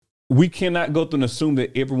we cannot go through and assume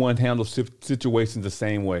that everyone handles situations the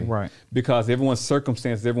same way. Right. Because everyone's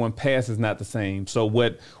circumstances, everyone's past is not the same. So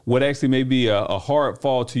what actually may be a hard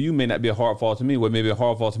fall to you may not be a hard fall to me. What may be a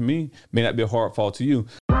hard fall to me may not be a hard fall to you.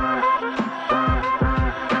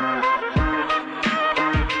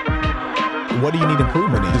 What do you need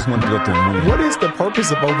improvement in? Just want to go through and win. What is the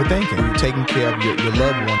purpose of overthinking? You're taking care of your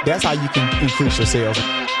loved one. That's how you can increase your sales.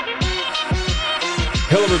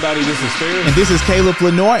 Hello, everybody. This is Ferris. And this is Caleb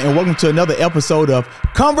Lenoir, and welcome to another episode of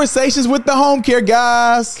Conversations with the Homecare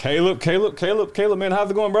Guys. Caleb, man,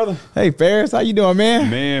 how's it going, brother? Hey, Ferris, how you doing, man?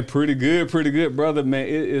 Man, pretty good, brother. Man,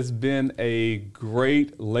 it has been a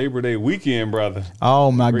great Labor Day weekend, brother.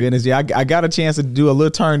 Oh, my goodness. Yeah, I got a chance to do a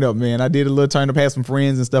little turn up, man. I did a little turn up, had some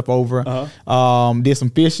friends and stuff over. Did some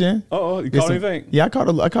fishing. You caught anything? Yeah, I caught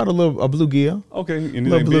a bluegill. Okay,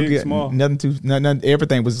 anything big, small? Nothing.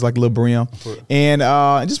 Everything was just like a little brim. And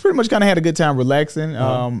just pretty much kind of had a good time relaxing.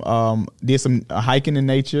 Did some hiking in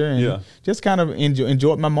nature and just kind of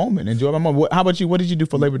enjoyed my moment. How about you? What did you do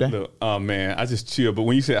for Labor Day? Look, man, I just chilled. But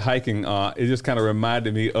when you said hiking, it just kind of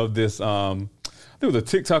reminded me of this. There was a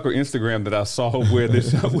TikTok or Instagram that I saw where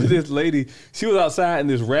this lady, she was outside and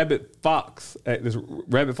this rabbit fox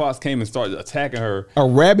came and started attacking her. A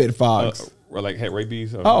rabbit fox? Had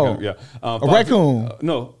rabies. A raccoon?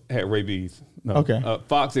 No, had rabies. No. Okay.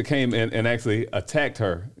 Fox that came and actually attacked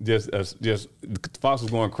her. Just Fox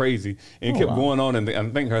was going crazy and kept going on. And I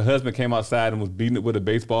think her husband came outside and was beating it with a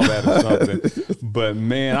baseball bat or something. But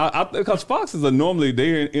man, because foxes are normally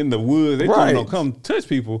they're in the woods, they don't come touch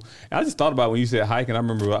people. And I just thought about when you said hiking. I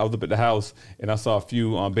remember I was up at the house and I saw a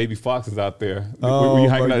few baby foxes out there. Were you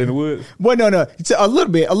hiking out in the woods? Well, no, a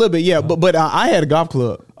little bit, yeah. But I had a golf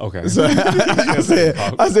club. Okay. So I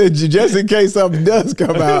said, just in case something does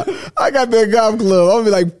come out, I got that golf club. I'll be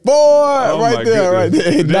like, boy, right there,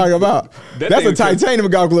 knock them out. That's a titanium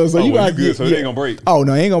golf club, so you got good. So it ain't gonna break. Oh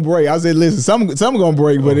no, it ain't gonna break. I said, listen, some gonna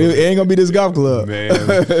break, but it ain't gonna be this golf club. Man,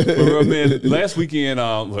 last weekend,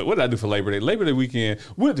 what did I do for Labor Day? Labor Day weekend,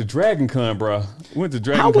 we went to Dragon Con, bro.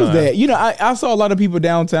 How was that? You know, I saw a lot of people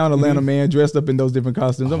downtown Atlanta, man, dressed up in those different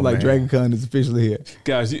costumes. I'm like, Dragon Con is officially here.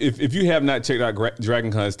 Guys, if you have not checked out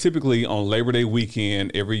Dragon Con, it's typically on Labor Day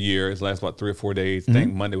weekend every year. It lasts about 3 or 4 days. I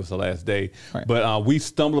think Monday was the last day. Right. But we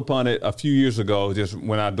stumbled upon it a few years ago, just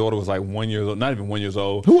when our daughter was like 1 year old, not even 1 year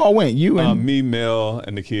old. Who all went? You and me, Mel,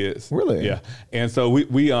 and the kids. Really? Yeah. And so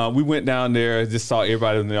we went down there, just saw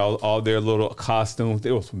everybody in all their little costumes.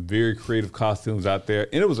 There were some very creative costumes out there,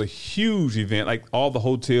 and it was a huge event. Like all the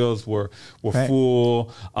hotels were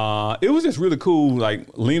full. It was just really cool. Like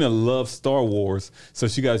Lena loves Star Wars, so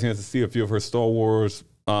she got a chance to see a few of her Star Wars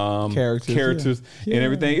characters and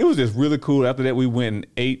everything. It was just really cool. After that, we went and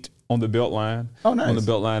ate on the Beltline. Oh, nice. On the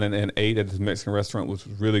Beltline and ate at this Mexican restaurant, which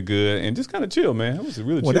was really good and just kind of chill, man. It was a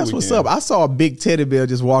really chill that's weekend. What's up. I saw a big teddy bear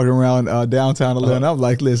just walking around downtown Atlanta. I'm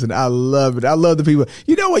like, listen, I love it. I love the people.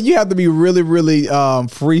 You know what? You have to be really, really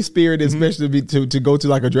free spirited, especially to go to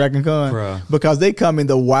like a Dragon Con, because they come in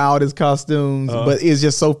the wildest costumes. But it's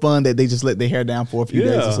just so fun that they just let their hair down for a few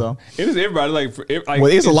days or so. It is everybody like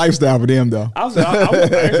it's a lifestyle for them though.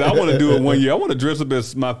 I want to do it one year. I want to dress up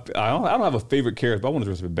as I don't have a favorite character, but I want to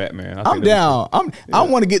dress up as Batman. I'm down. I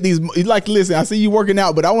want to get these, like, listen, I see you working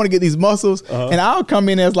out, but I want to get these muscles, and I'll come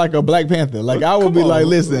in as like a Black Panther. Like, I will be like,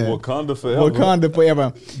 listen, Wakanda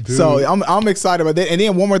forever. Dude. So I'm excited about that. And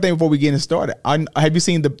then one more thing before we get started. Have you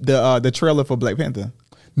seen the trailer for Black Panther?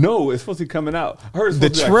 No, it's supposed to be coming out. I heard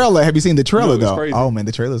the trailer. Have you seen the trailer though? Crazy. Oh man,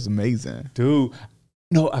 the trailer's amazing, dude.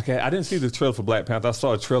 No, okay, I didn't see the trailer for Black Panther. I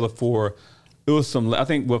saw a trailer for. It was some, I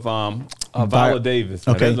think, with Viola Davis.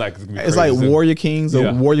 Man. Okay, it's like Warrior Kings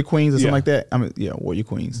or Warrior Queens or something like that. Warrior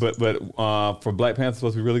Queens. But for Black Panther, it's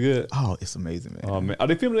supposed to be really good. Oh, it's amazing, man. Oh man, are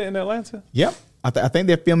they filming it in Atlanta? Yep, I think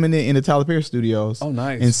they're filming it in the Tyler Perry Studios. Oh,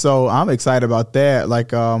 nice. And so I'm excited about that.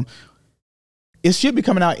 Like, it should be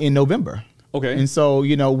coming out in November. Okay. And so,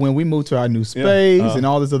 you know, when we move to our new space and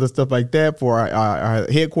all this other stuff like that for our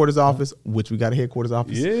headquarters office, which we got a headquarters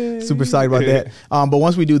office. Yeah. Super excited about that. But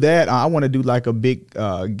once we do that, I want to do like a big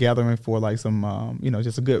gathering for like some,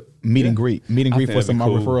 just a good meet and greet for some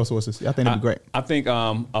of our referral sources. I think that'd be great. I think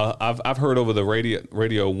I've heard over the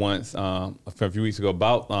radio once a few weeks ago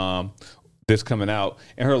about this coming out,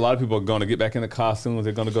 and heard a lot of people are going to get back in the costumes.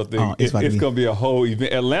 They're going to go through. It's going to be a whole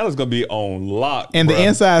event. Atlanta's going to be on lock. And the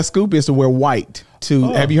inside scoop is to wear white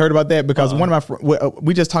too. Have you heard about that? Because one of my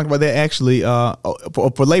we just talked about that actually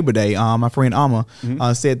for Labor Day. My friend Amma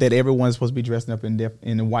said that everyone's supposed to be dressed up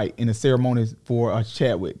in white in the ceremonies for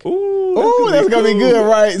Chadwick. Ooh, that's gonna be good,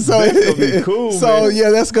 right? So that's gonna be cool. So man. Yeah,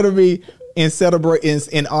 that's gonna be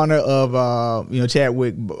in honor of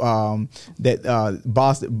Chadwick that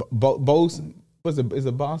Boston is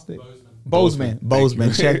it Boston?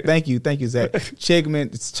 Boseman. Thank you, Zach.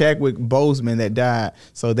 Chadwick Boseman that died.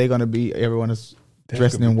 So they're gonna be everyone is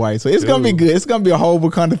dressed in white. So it's gonna be good. It's gonna be a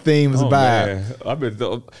whole kind of theme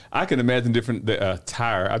vibe. I can imagine different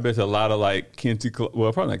attire. I bet a lot of like kente cloth.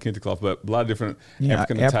 Well, probably not kente cloth, but a lot of different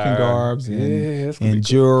African garbs and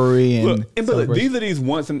jewelry and. But these are these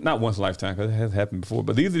not once in a lifetime because it has happened before.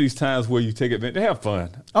 But these are these times where you take advantage. They have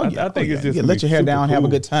fun. I think it's just let your hair down, have a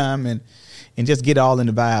good time, and just get all in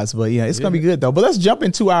the vibes. But it's gonna be good though. But let's jump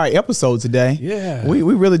into our episode today. Yeah, we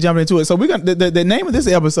really jumping into it. So we're gonna the name of this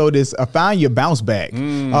episode is Find Your Bounce Back.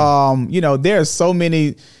 There's so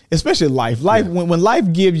many, especially life. When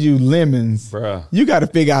life gives you lemons, bruh, you got to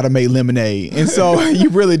figure out how to make lemonade, and so you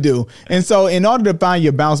really do. And so in order to find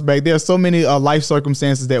your bounce back, there are so many life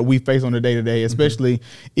circumstances that we face on the day to day, especially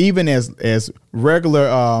even as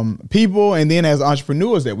regular people, and then as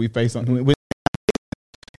entrepreneurs that we face on.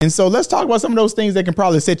 And so let's talk about some of those things that can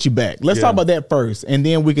probably set you back. Let's talk about that first, and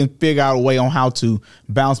then we can figure out a way on how to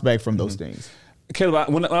bounce back from those things. Caleb,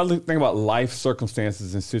 when I think about life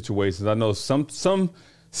circumstances and situations, I know some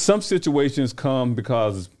situations come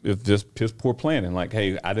because it's just piss poor planning. Like,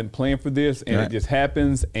 hey, I didn't plan for this, and it just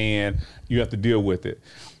happens, and you have to deal with it.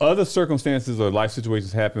 Other circumstances or life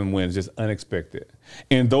situations happen when it's just unexpected,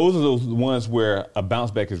 and those are those ones where a bounce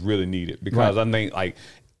back is really needed because I think like.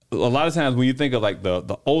 A lot of times when you think of like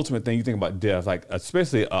the ultimate thing, you think about death, like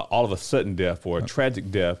especially all of a sudden death or a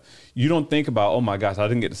tragic death. You don't think about, oh my gosh, I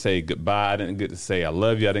didn't get to say goodbye. I didn't get to say I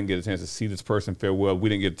love you. I didn't get a chance to see this person farewell. We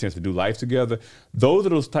didn't get a chance to do life together. Those are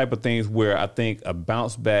those type of things where I think a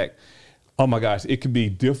bounce back, oh my gosh, it could be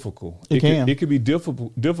difficult. It could be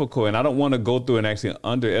difficult, and I don't want to go through and actually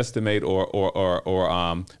underestimate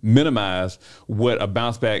or minimize what a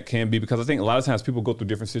bounce back can be because I think a lot of times people go through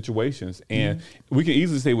different situations, and we can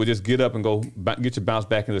easily say, well, just get up and go get your bounce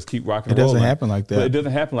back and just keep rocking and rolling. It doesn't happen like that. But it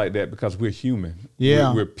doesn't happen like that because we're human.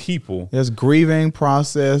 Yeah. We're people. There's grieving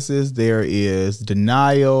processes. There is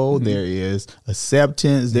denial. There is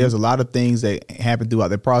acceptance. There's a lot of things that happen throughout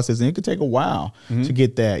the process, and it could take a while to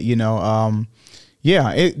get that,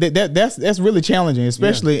 that's really challenging,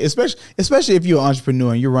 especially if you're an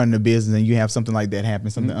entrepreneur and you're running a business and you have something like that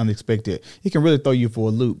happen, something unexpected. It can really throw you for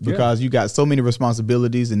a loop because you got so many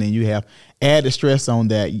responsibilities, and then you have added stress on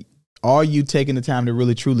that. Are you taking the time to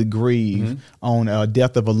really truly grieve on a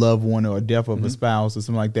death of a loved one or a death of a spouse or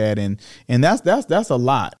something like that? And that's a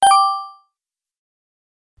lot.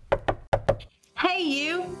 Hey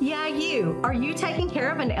you, you. Are you taking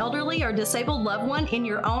care of an elderly or disabled loved one in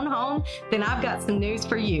your own home? Then I've got some news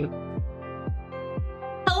for you.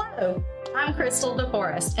 Hello, I'm Crystal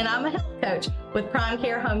DeForest, and I'm a health coach with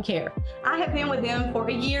Homecare Homecare. I have been with them for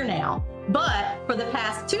a year now, but for the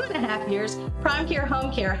past 2.5 years, Homecare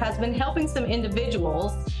Homecare has been helping some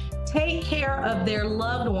individuals take care of their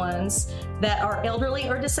loved ones that are elderly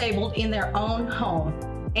or disabled in their own home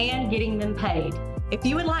and getting them paid. If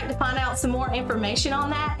you would like to find out some more information on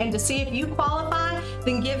that and to see if you qualify,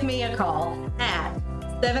 then give me a call at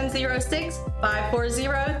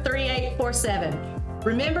 706-540-3847.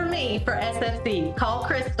 Remember me for SFC. Call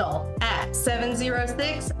Crystal at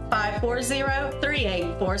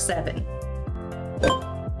 706-540-3847.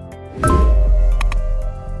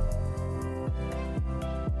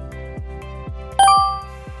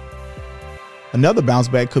 Another bounce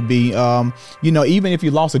back could be, even if you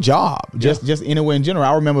lost a job, just anywhere in general.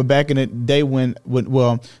 I remember back in the day when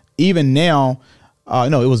even now,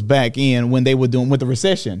 it was back in when they were doing with the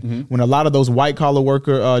recession, when a lot of those white collar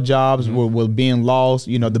worker jobs were being lost.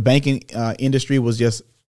 The banking industry was just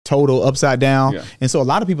total upside down. And so a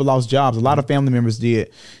lot of people lost jobs. A lot of family members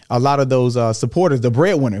did. A lot of those supporters, the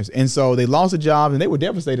breadwinners. And so they lost a job and they were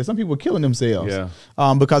devastated. Some people were killing themselves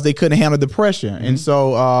because they couldn't handle the pressure. And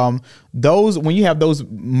so when you have those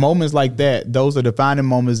moments like that, those are defining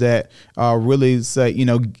moments that really say,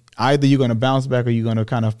 either you're going to bounce back or you're going to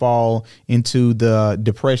kind of fall into the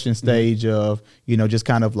depression stage of, just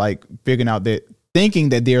kind of like figuring out that thinking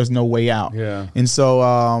that there's no way out. And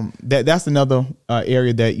so that's another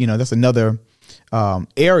area that, that's another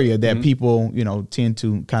area that people, tend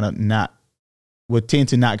to kind of not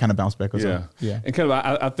kind of bounce back. Or And kind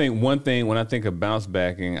of, I think one thing when I think of bounce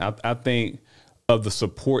backing, I think of the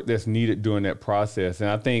support that's needed during that process. And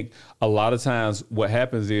I think a lot of times what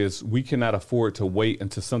happens is we cannot afford to wait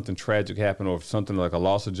until something tragic happens or something like a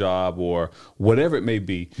loss of job or whatever it may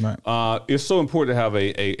be. It's so important to have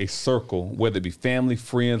a circle, whether it be family,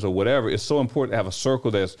 friends, or whatever. It's so important to have a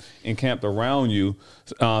circle that's encamped around you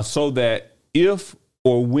so that if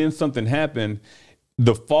or when something happened,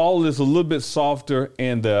 the fall is a little bit softer,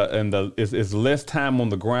 and it's less time on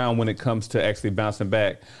the ground when it comes to actually bouncing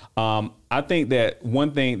back. I think that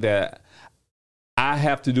one thing that I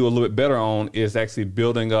have to do a little bit better on is actually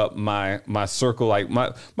building up my circle, like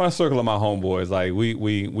my circle of my homeboys. Like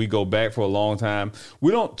we go back for a long time.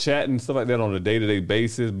 We don't chat and stuff like that on a day-to-day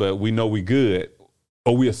basis, but we know we good.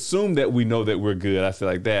 Or we assume that we know that we're good. I say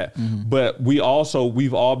like that. Mm-hmm. But we've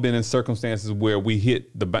all been in circumstances where we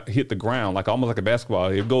hit the ground, like almost like a basketball.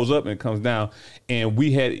 It goes up and it comes down, and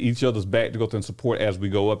we had each other's back to go through and support as we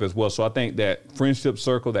go up as well. So I think that friendship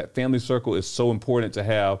circle, that family circle, is so important to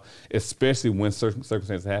have, especially when certain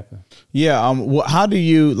circumstances happen. Yeah. How do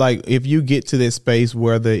you, like, if you get to this space,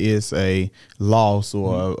 whether it's a loss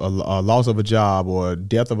or a loss of a job or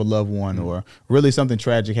death of a loved one or really something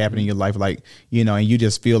tragic happening in your life, like, and you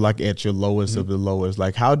just feel like at your lowest of the lowest,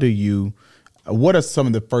 like what are some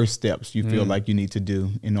of the first steps you feel like you need to do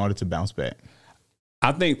in order to bounce back?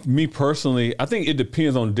 I think, me personally, I think it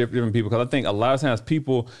depends on different people, because I think a lot of times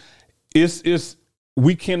people,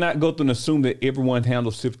 we cannot go through and assume that everyone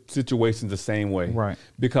handles situations the same way. Right.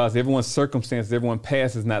 Because everyone's circumstances, everyone's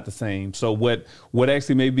past is not the same. So what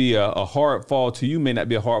actually may be a hard fall to you may not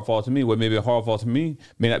be a hard fall to me. What may be a hard fall to me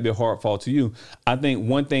may not be a hard fall to you. I think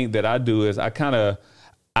one thing that I do is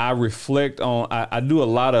I reflect on, I do a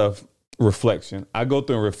lot of reflection. I go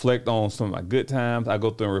through and reflect on some of my good times. I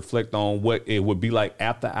go through and reflect on what it would be like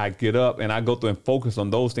after I get up, and I go through and focus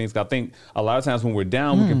on those things. I think a lot of times when we're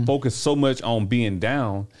down, we can focus so much on being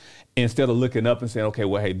down instead of looking up and saying, okay,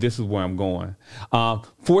 well, hey, this is where I'm going.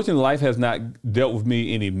 Fortunately, life has not dealt with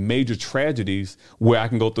me any major tragedies where I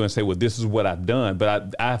can go through and say, well, this is what I've done.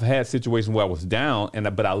 But I've had situations where I was down,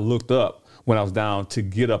 but I looked up when I was down to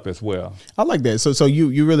get up as well. I like that. So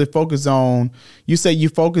you really focus on, you say you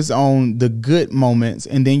focus on the good moments,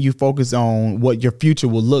 and then you focus on what your future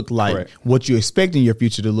will look like, correct, what you're expecting your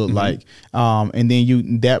future to look like. And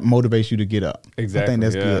then that motivates you to get up. Exactly. I think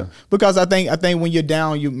that's good. Because I think when you're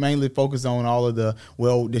down, you mainly focus on all of the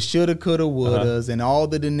shoulda, coulda, wouldas, and all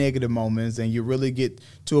the negative moments, and you really get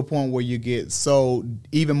to a point where you get so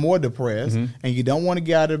even more depressed, and you don't want to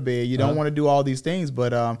get out of bed, you don't want to do all these things,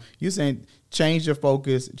 but you're saying change your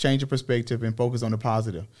focus, change your perspective, and focus on the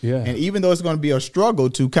positive. Yeah. And even though it's going to be a struggle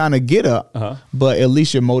to kind of get up, but at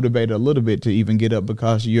least you're motivated a little bit to even get up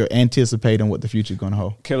because you're anticipating what the future is going to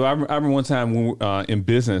hold. Caleb, I remember one time when we were, in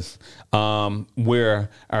business where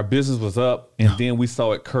our business was up, and then we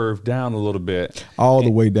saw it curve down a little bit. All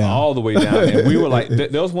the way down. And we were like,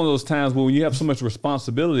 that was one of those times when you have so much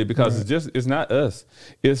responsibility, because it's not us.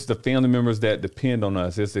 It's the family members that depend on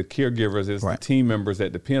us. It's the caregivers. It's the team members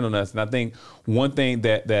that depend on us. And I think one thing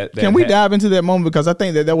that can we dive into that moment, because I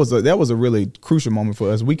think that was a really crucial moment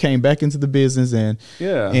for us. We came back into the business, and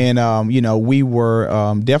we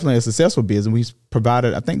were definitely a successful business. We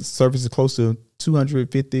provided, I think, services close to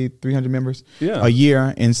 250, 300 members a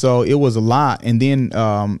year, and so it was a lot. And then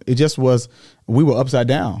it just was, we were upside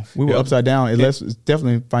down. Unless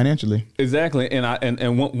definitely financially. Exactly.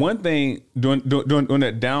 And one thing during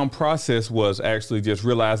that down process was actually just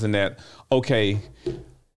realizing that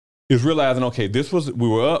we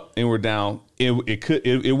were up and we're down.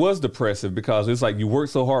 It was depressive, because it's like you work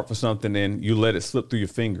so hard for something and you let it slip through your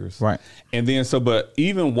fingers. Right. And then but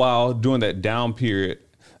even while during that down period,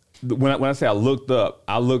 when I say I looked up,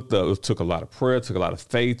 it took a lot of prayer, it took a lot of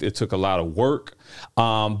faith, it took a lot of work.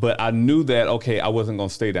 But I knew that, I wasn't going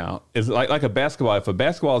to stay down. It's like a basketball. If a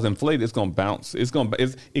basketball is inflated, it's going to bounce.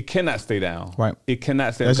 It cannot stay down. Right. It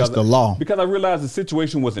cannot stay down. That's just the law. Because I realized the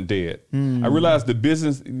situation wasn't dead. I realized the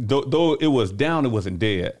business, though it was down, it wasn't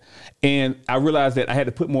dead. And I realized that I had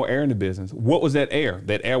to put more air in the business. What was that air?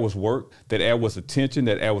 That air was work. That air was attention.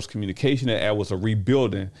 That air was communication. That air was a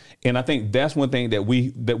rebuilding. And I think that's one thing that we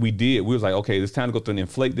did. We was like, okay, it's time to go through and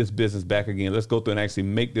inflate this business back again. Let's go through and actually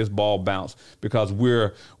make this ball bounce, because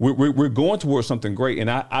we're going towards something great. And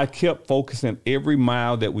I kept focusing every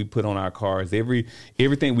mile that we put on our cars.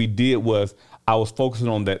 Everything we did was, I was focusing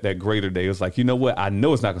on that greater day. It was like, you know what? I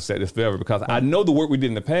know it's not going to set this forever, because I know the work we did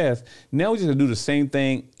in the past. Now we just do the same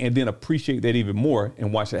thing and then appreciate that even more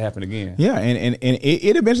and watch it happen again. Yeah, and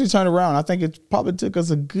it eventually turned around. I think it probably took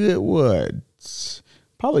us a good,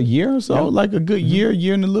 probably a year or so, like a good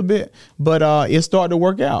year and a little bit. But it started to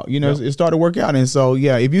work out. It started to work out. And so,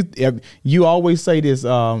 if you always say this,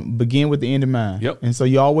 begin with the end in mind. Yep. And so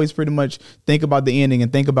you always pretty much think about the ending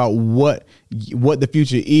and think about what the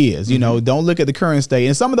future is. Don't look at the current state.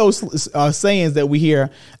 And some of those sayings that we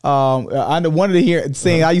hear, I know one of the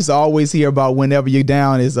saying I used to always hear about whenever you're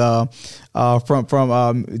down is from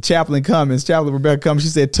Chaplain Cummins, Chaplain Rebecca Cummins. She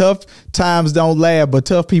said, "Tough times don't last, but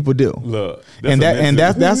tough people do." Look, and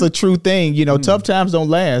That's a true thing. You know, tough times don't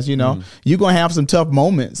last. You know, you're gonna have some tough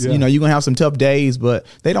moments. You know, you're gonna have some tough days, but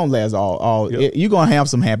they don't last all. You're gonna have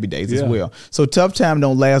some happy days as well. So tough time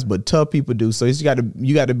don't last, but tough people do. So you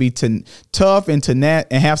got to be tough and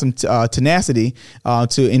have some tenacity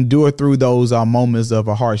to endure through those moments of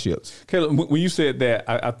hardships. Caleb, when you said that,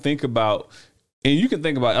 I think about, and you can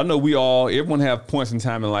think about, I know everyone have points in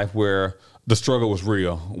time in life where the struggle was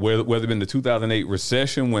real, whether it been the 2008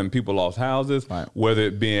 recession when people lost houses, right, whether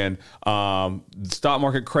it been stock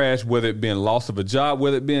market crash, whether it been loss of a job,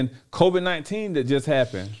 whether it been COVID-19 that just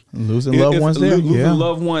happened. Losing loved ones there. Losing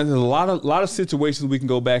loved ones. There's a lot of situations we can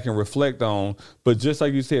go back and reflect on. But just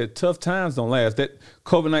like you said, tough times don't last. That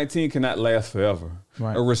COVID-19 cannot last forever.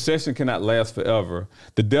 Right. A recession cannot last forever.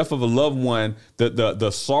 The death of a loved one, the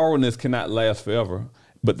sorrowness cannot last forever.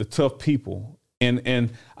 But the tough people.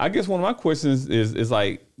 And I guess one of my questions is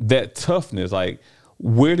like that toughness. Like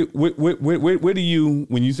where do you,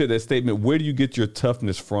 when you said that statement, where do you get your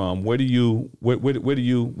toughness from? Where do you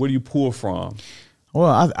pull from?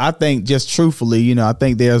 Well, I think just truthfully, you know, I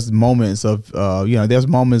think there's moments of, there's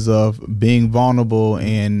moments of being vulnerable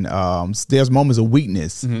and there's moments of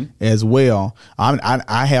weakness as well.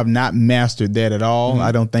 I have not mastered that at all.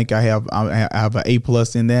 I don't think I have an A+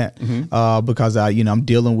 in that because I'm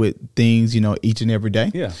dealing with things, each and every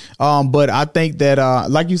day. Yeah. But I think that,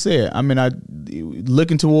 like you said, I mean,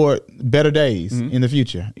 looking toward better days in the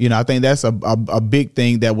future. I think that's a big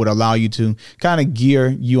thing that would allow you to kind of gear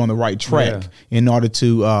you on the right track in order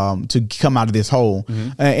to come out of this hole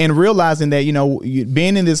and realizing that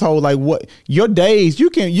being in this hole, like what your days,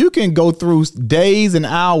 you can go through days and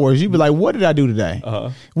hours. You'd be like, what did I do today?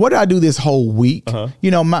 What did I do this whole week?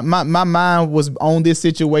 My mind was on this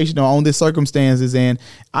situation or on this circumstances, and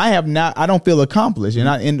I don't feel accomplished.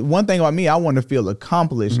 And one thing about me, I want to feel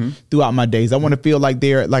accomplished throughout my days. I want to feel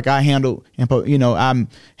like I handled and I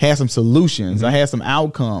had some solutions. I had some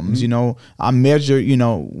outcomes. I measure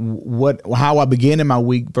how I began in my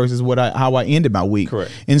week versus how I ended my week.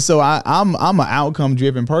 Correct. And so I'm an outcome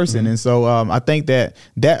driven person. And so I think that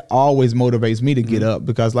always motivates me to get up,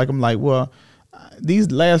 because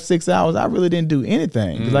these last 6 hours, I really didn't do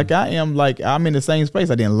anything. I'm in the same space.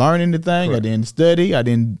 I didn't learn anything. Correct. I didn't study. I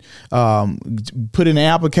didn't put in an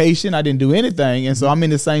application. I didn't do anything. And so I'm in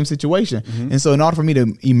the same situation. And so in order for me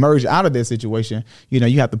to emerge out of that situation,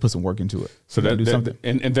 you have to put some work into it. So do something.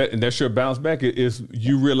 And that's your bounce back is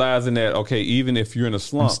you realizing that, okay, even if you're in a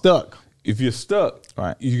slump, I'm stuck. If you're stuck,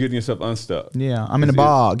 right, you're getting yourself unstuck. Yeah, I'm in a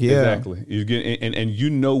bog. Yeah, exactly. You get and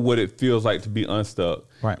you know what it feels like to be unstuck.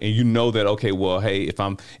 Right. And you know that, okay, well, hey,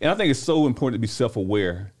 and I think it's so important to be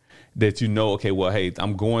self-aware that okay, well, hey,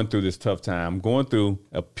 I'm going through this tough time. I'm going through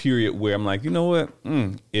a period where I'm like, you know what?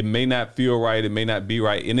 It may not feel right. It may not be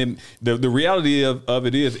right. And then the reality of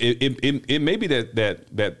it is it may be that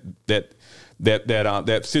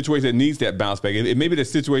situation that needs that bounce back. It may be that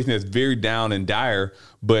situation that's very down and dire,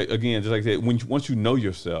 but again, just like I said, once you know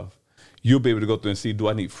yourself, you'll be able to go through and see, do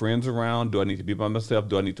I need friends around? Do I need to be by myself?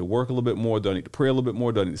 Do I need to work a little bit more? Do I need to pray a little bit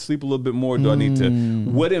more? Do I need to sleep a little bit more? Do I need to,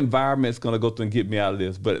 what environment's going to go through and get me out of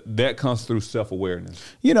this? But that comes through self-awareness.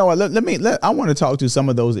 I want to talk to some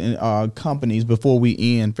of those companies before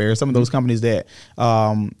we end, Fair. Some of those companies that,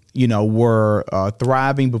 were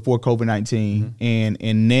thriving before COVID-19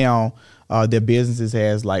 and now, their businesses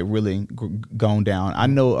has really gone down. I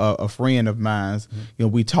know a friend of mine's,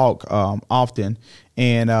 we talk often,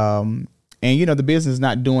 and the business is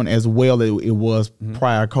not doing as well as it was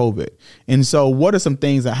prior to COVID. And so what are some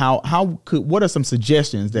things that what are some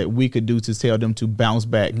suggestions that we could do to tell them to bounce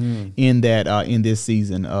back in this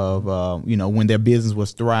season of, when their business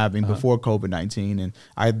was thriving before COVID-19 and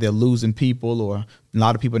either they're losing people or a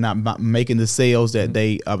lot of people not making the sales that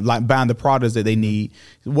they buying the products that they need.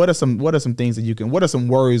 What are some things that what are some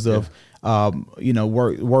words of,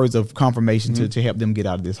 words of confirmation to help them get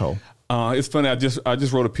out of this hole? It's funny. I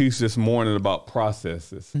just wrote a piece this morning about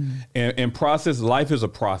processes, and life is a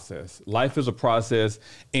process. Life is a process,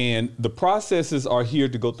 and the processes are here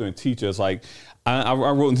to go through and teach us. Like I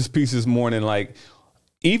wrote in this piece this morning, like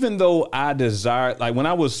even though I desired, like when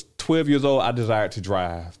I was 12 years old, I desired to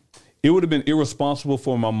drive. It would have been irresponsible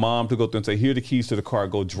for my mom to go through and say, "Here are the keys to the car,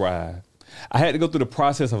 go drive." I had to go through the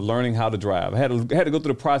process of learning how to drive. I had to go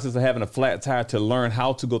through the process of having a flat tire to learn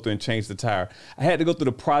how to go through and change the tire. I had to go through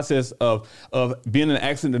the process of being in an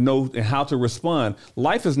accident to know how to respond.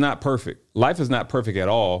 Life is not perfect. Life is not perfect at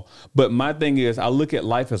all. But my thing is, I look at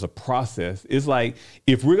life as a process. It's like,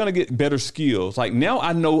 if we're going to get better skills, like now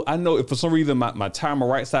I know if for some reason my tire on my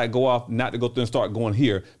right side go off, not to go through and start going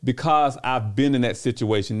here, because I've been in that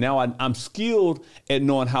situation. Now I'm skilled at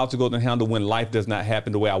knowing how to go through and handle when life does not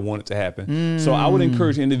happen the way I want it to happen. So I would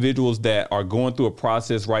encourage individuals that are going through a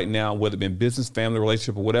process right now, whether it be in business, family,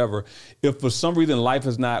 relationship, or whatever, if for some reason life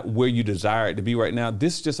is not where you desire it to be right now,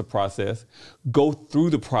 this is just a process. Go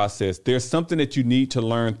through the process. There's something that you need to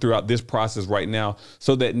learn throughout this process right now,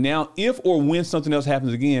 so that now, if or when something else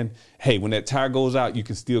happens again, hey, when that tire goes out, you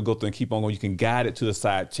can still go through and keep on going. You can guide it to the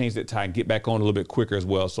side, change that tire, and get back on a little bit quicker as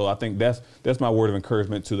well. So I think that's my word of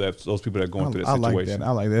encouragement to those people that are going through that situation.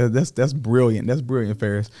 I like that. That's brilliant. That's brilliant,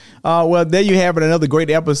 Ferris. Well, there you have it. Another great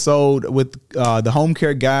episode with the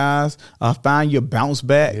Homecare guys. Find your bounce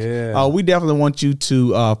back. Yeah. We definitely want you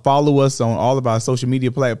to follow us on all of our social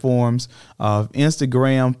media platforms,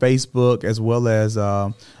 Instagram, Facebook, as well as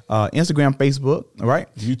Instagram, Facebook,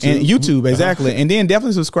 right? YouTube, exactly. And then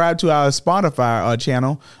definitely subscribe to our Spotify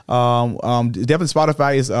channel. Definitely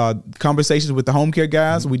Spotify is Conversations with the Homecare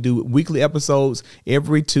guys. We do weekly episodes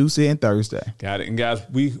every Tuesday and Thursday. Got it. And guys,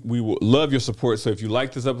 we will love your support. So if you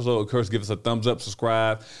like this episode, of course, give us a thumbs up,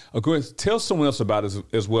 subscribe. Of course, tell someone else about it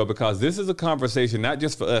as well, because this is a conversation, not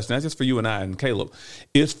just for us, not just for you and I and Caleb.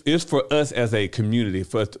 It's for us as a community,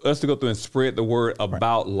 for us to go through and spread the word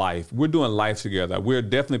about life. We're doing life together. We're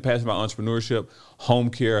definitely passionate about entrepreneurship, home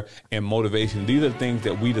care, and motivation. These are the things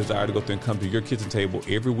that we desire to go through and come to your kitchen table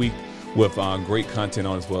every week with great content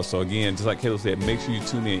on as well. So again, just like Caleb said, make sure you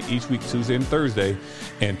tune in each week, Tuesday and Thursday,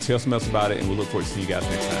 and tell someone else about it. And we'll look forward to seeing you guys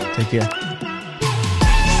next time. Take care.